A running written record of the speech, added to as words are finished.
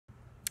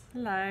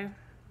Hello.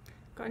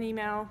 Got an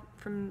email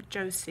from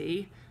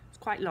Josie. It's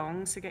quite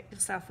long, so get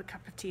yourself a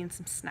cup of tea and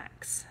some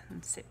snacks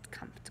and sit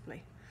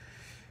comfortably.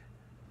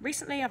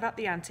 Recently, I've upped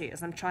the ante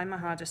as I'm trying my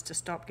hardest to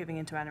stop giving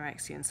into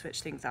anorexia and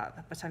switch things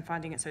up, but I'm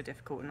finding it so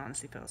difficult and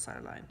honestly feel so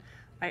alone.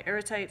 I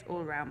irritate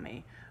all around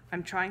me.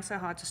 I'm trying so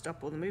hard to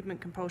stop all the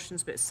movement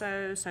compulsions, but it's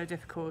so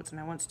difficult,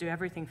 and I want to do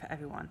everything for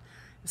everyone.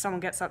 If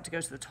someone gets up to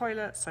go to the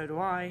toilet, so do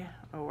I,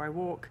 or I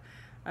walk,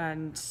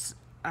 and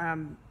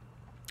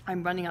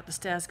I'm running up the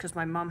stairs because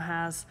my mum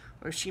has,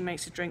 or if she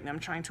makes a drink, then I'm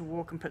trying to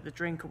walk and put the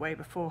drink away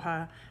before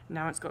her.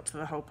 Now it's got to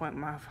the whole point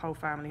where my whole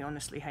family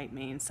honestly hate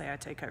me and say I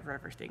take over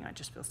everything. I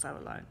just feel so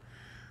alone.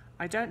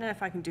 I don't know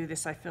if I can do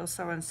this. I feel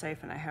so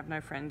unsafe and I have no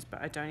friends,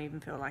 but I don't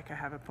even feel like I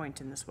have a point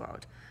in this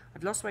world.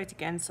 I've lost weight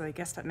again, so I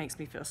guess that makes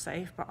me feel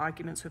safe, but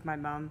arguments with my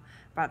mum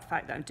about the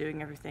fact that I'm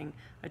doing everything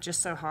are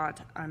just so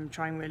hard. I'm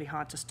trying really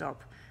hard to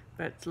stop.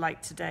 But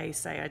like today,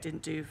 say I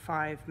didn't do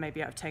 5,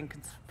 maybe out of 10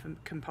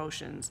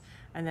 compulsions,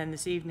 and then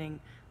this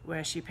evening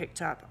where she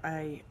picked up,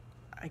 I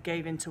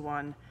gave into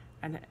one,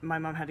 and my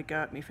mum had to go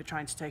at me for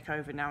trying to take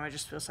over. Now I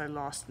just feel so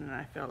lost, and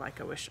I feel like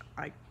I wish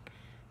I'd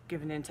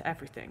given in to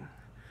everything.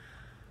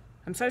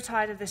 I'm so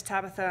tired of this,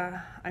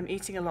 Tabitha. I'm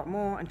eating a lot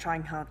more and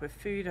trying hard with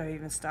food. I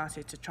even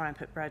started to try and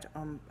put bread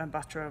on and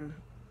butter on.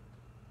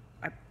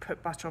 I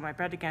put butter on my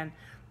bread again.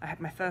 I had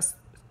my first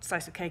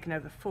slice of cake in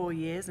over 4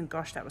 years, and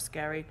gosh, that was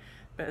scary.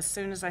 But as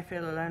soon as I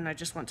feel alone, I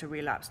just want to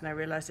relapse, and I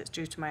realize it's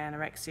due to my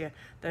anorexia.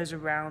 Those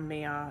around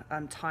me are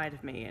tired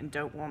of me and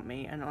don't want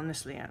me, and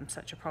honestly, I'm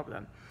such a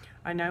problem.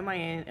 I know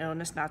my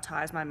illness now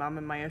tires my mum,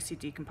 and my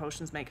OCD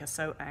compulsions make her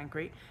so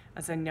angry,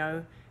 as I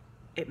know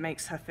it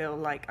makes her feel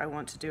like I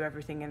want to do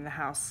everything in the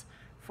house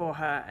for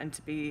her and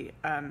to be,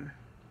 and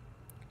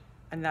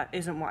that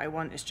isn't what I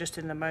want. It's just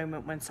in the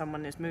moment when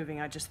someone is moving,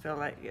 I just feel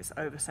like it's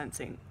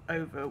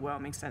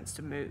overwhelming sense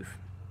to move.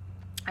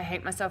 I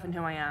hate myself and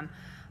who I am.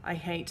 I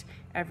hate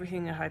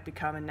everything that I've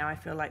become, and now I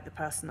feel like the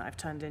person that I've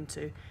turned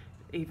into.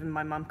 Even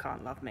my mum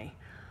can't love me.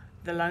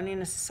 The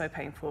loneliness is so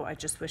painful. I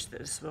just wish that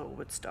this all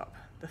would stop.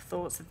 The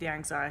thoughts and the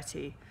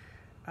anxiety,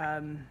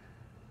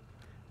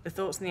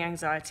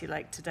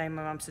 like today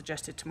my mum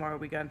suggested tomorrow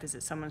we go and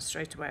visit someone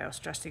straight away. I was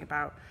stressing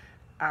out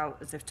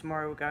as if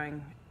tomorrow we're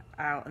going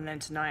out, and then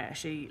tonight I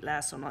should eat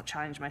less or not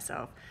challenge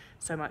myself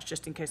so much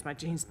just in case my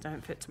jeans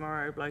don't fit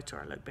tomorrow, or bloat,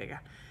 or I look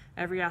bigger.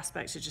 Every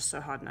aspect is just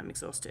so hard and I'm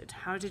exhausted.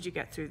 How did you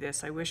get through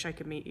this? I wish I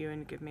could meet you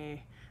and give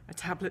me a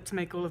tablet to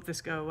make all of this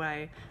go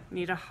away. I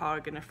need a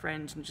hug and a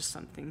friend and just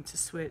something to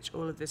switch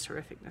all of this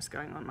horrificness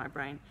going on in my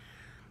brain.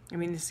 I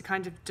mean, this is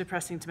kind of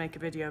depressing to make a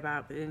video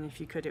about, but then if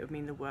you could, it would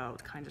mean the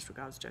world. Kindest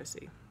regards,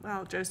 Josie.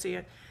 Well, Josie,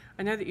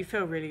 I know that you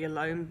feel really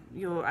alone.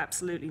 You're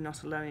absolutely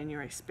not alone in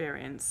your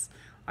experience.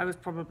 I was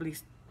probably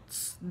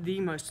the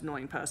most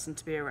annoying person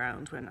to be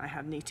around when I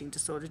had an eating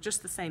disorder,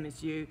 just the same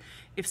as you.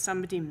 If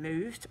somebody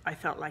moved, I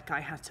felt like I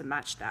had to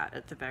match that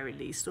at the very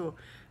least, or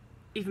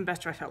even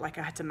better, I felt like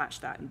I had to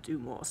match that and do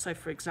more. So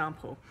for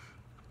example,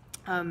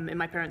 in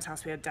my parents'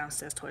 house we had a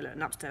downstairs toilet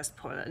and upstairs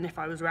toilet, and if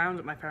I was around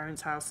at my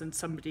parents' house and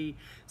somebody,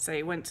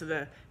 say, went to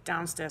the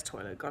downstairs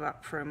toilet, got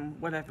up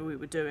from whatever we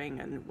were doing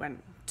and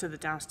went to the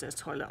downstairs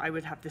toilet, I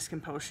would have this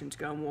compulsion to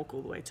go and walk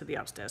all the way to the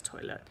upstairs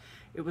toilet.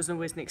 It was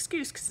always an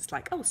excuse because it's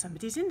like, oh,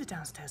 somebody's in the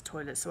downstairs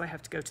toilet, so I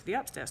have to go to the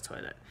upstairs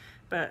toilet.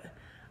 But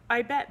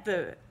I bet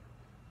that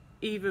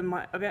even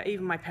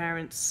my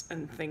parents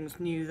and things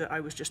knew that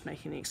I was just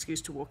making an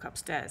excuse to walk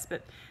upstairs.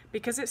 But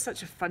because it's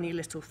such a funny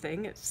little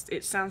thing,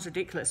 it sounds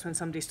ridiculous when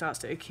somebody starts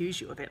to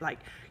accuse you of it, like,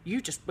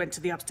 you just went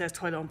to the upstairs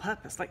toilet on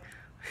purpose. Like,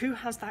 who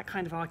has that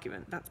kind of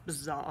argument? That's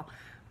bizarre.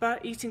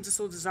 But eating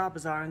disorders are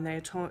bizarre, and they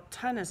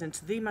turn us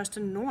into the most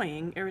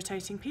annoying,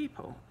 irritating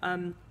people.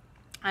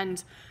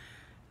 And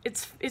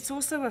it's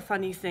also a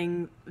funny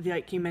thing,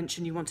 like you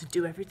mentioned, you want to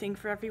do everything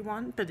for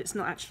everyone, but it's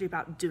not actually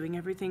about doing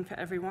everything for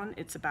everyone.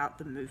 It's about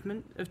the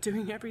movement of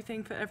doing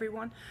everything for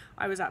everyone.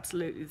 I was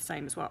absolutely the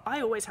same as well.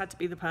 I always had to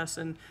be the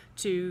person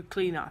to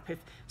clean up. If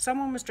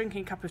someone was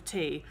drinking a cup of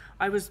tea,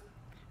 I was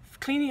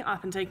cleaning it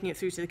up and taking it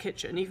through to the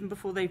kitchen, even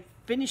before they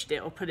finished it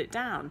or put it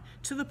down,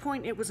 to the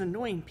point it was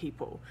annoying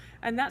people.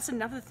 And that's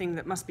another thing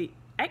that must be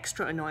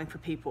extra annoying for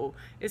people,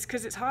 is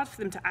because it's hard for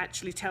them to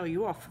actually tell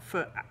you off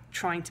for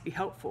trying to be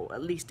helpful.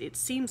 At least it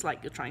seems like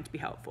you're trying to be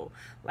helpful.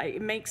 Like,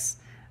 it makes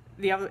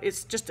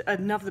it's just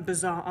another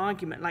bizarre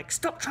argument, like,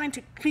 stop trying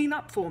to clean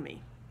up for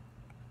me.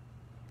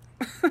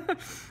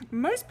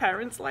 Most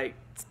parents, like,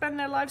 spend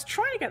their lives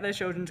trying to get their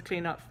children to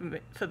clean up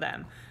for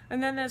them.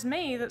 And then there's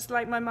me that's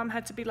like, my mum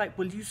had to be like,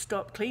 will you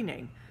stop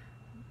cleaning?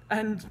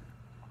 And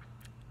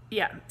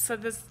yeah, so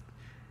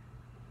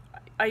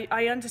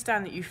I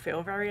understand that you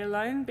feel very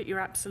alone, but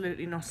you're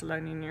absolutely not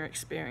alone in your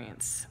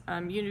experience.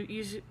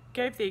 You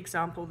gave the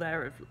example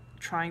there of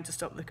trying to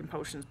stop the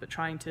compulsions, but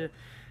trying to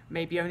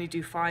maybe only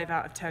do 5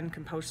 out of 10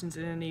 compulsions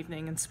in an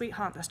evening. And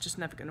sweetheart, that's just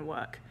never going to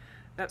work.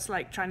 That's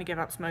like trying to give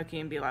up smoking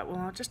and be like, well,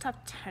 I'll just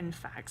have 10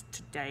 fags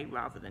today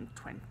rather than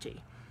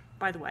 20.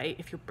 By the way,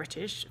 if you're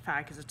British,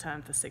 fag is a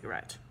term for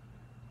cigarette.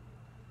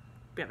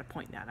 Be able to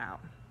point that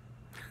out.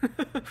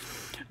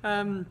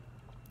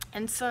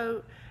 And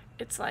so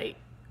it's like,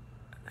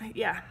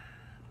 yeah,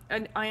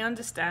 and I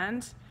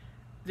understand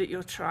that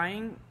you're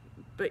trying,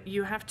 but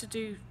you have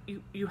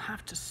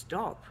to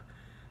stop.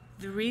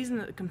 The reason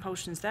that the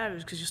compulsion's there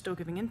is because you're still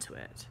giving into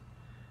it.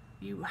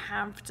 You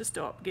have to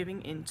stop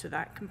giving into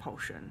that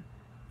compulsion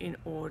in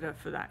order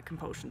for that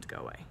compulsion to go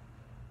away.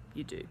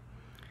 You do.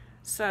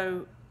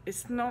 So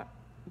it's not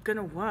going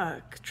to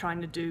work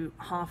trying to do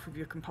half of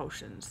your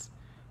compulsions.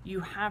 You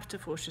have to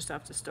force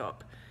yourself to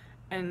stop.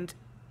 And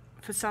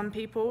for some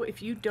people,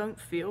 if you don't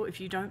feel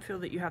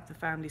that you have the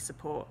family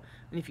support,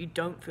 and if you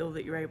don't feel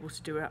that you're able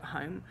to do it at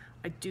home,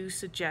 I do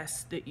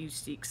suggest that you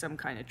seek some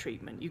kind of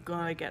treatment. You've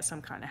got to get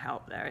some kind of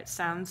help there. It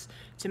sounds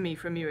to me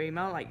from your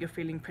email like you're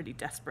feeling pretty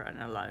desperate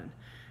and alone.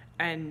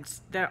 And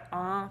there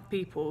are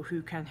people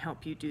who can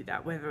help you do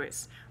that, whether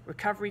it's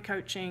recovery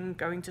coaching,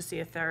 going to see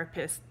a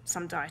therapist.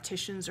 Some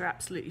dietitians are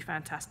absolutely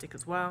fantastic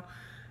as well.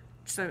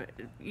 So,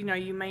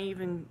 you may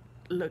even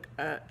look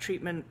at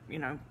treatment,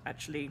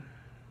 actually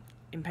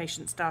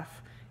inpatient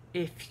stuff,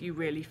 if you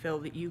really feel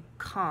that you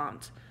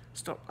can't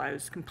stop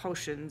those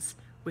compulsions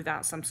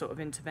without some sort of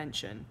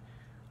intervention.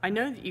 I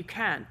know that you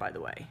can, by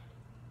the way.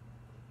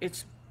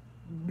 It's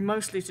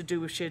mostly to do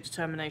with sheer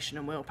determination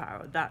and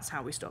willpower. That's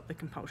how we stop the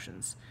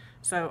compulsions.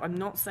 So I'm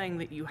not saying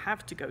that you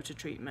have to go to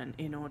treatment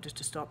in order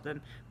to stop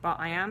them, but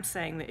I am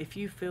saying that if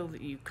you feel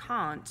that you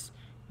can't,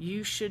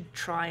 you should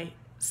try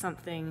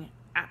something,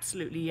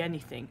 absolutely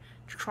anything.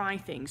 Try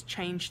things,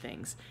 change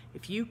things.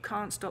 If you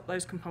can't stop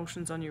those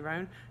compulsions on your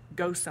own,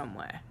 go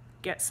somewhere,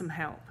 get some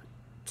help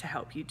to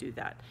help you do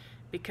that,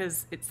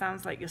 because it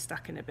sounds like you're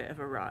stuck in a bit of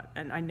a rut.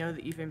 And I know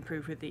that you've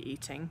improved with the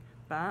eating,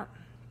 but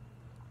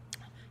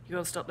you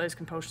got to stop those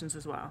compulsions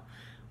as well.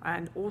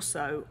 And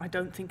also, I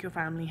don't think your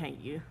family hate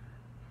you.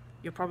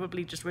 You're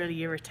probably just really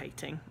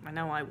irritating. I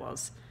know I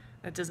was.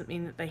 That doesn't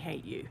mean that they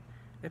hate you.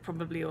 They're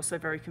probably also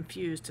very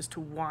confused as to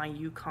why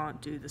you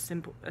can't do the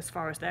simple, as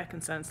far as they're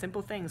concerned,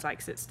 simple things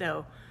like sit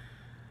still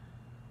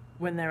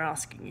when they're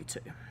asking you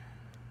to.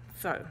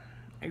 So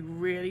I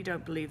really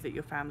don't believe that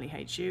your family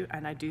hates you,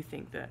 and I do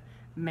think that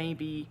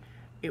maybe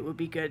it would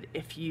be good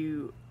if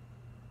you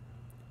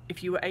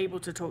were able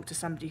to talk to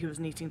somebody who was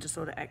an eating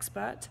disorder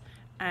expert,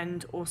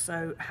 and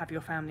also have your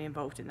family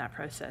involved in that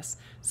process,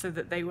 so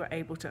that they were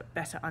able to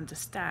better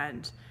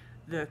understand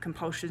the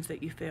compulsions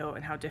that you feel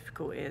and how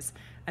difficult it is.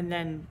 And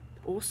then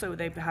also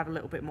they have a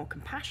little bit more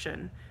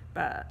compassion,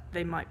 but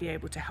they might be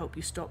able to help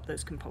you stop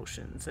those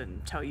compulsions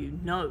and tell you,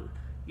 no,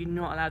 you're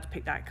not allowed to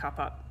pick that cup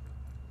up,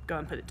 go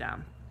and put it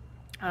down,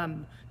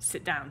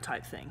 sit down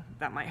type thing.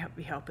 That might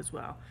help as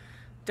well.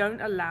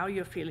 Don't allow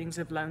your feelings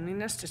of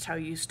loneliness to tell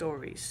you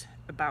stories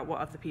about what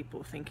other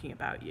people are thinking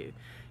about you.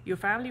 Your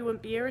family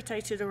wouldn't be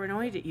irritated or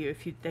annoyed at you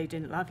if they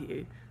didn't love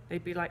you.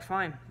 They'd be like,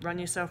 fine, run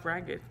yourself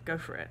ragged, go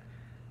for it.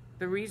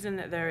 The reason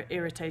that they're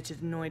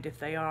irritated and annoyed if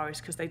they are is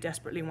because they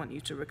desperately want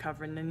you to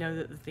recover, and they know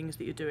that the things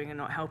that you're doing are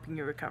not helping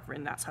you recover,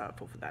 and that's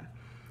hurtful for them.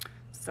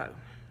 So,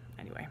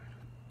 anyway.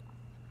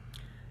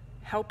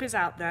 Help is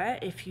out there.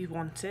 If you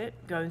want it,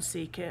 go and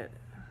seek it.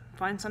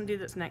 Find somebody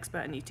that's an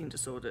expert in eating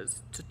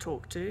disorders to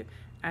talk to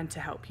and to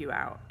help you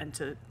out and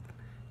to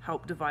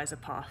help devise a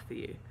path for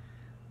you.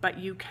 But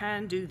you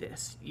can do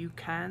this. You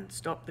can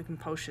stop the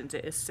compulsions.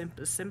 It is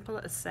simple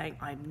as saying,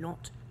 I'm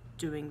not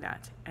doing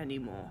that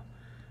anymore.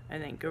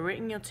 And then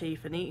gritting your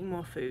teeth and eating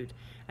more food,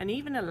 and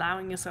even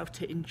allowing yourself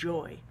to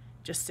enjoy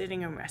just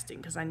sitting and resting,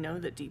 because I know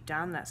that deep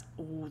down that's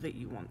all that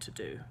you want to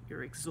do.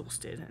 You're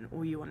exhausted and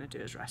all you want to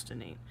do is rest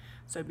and eat.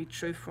 So be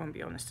truthful and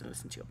be honest and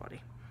listen to your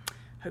body.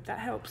 Hope that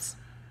helps.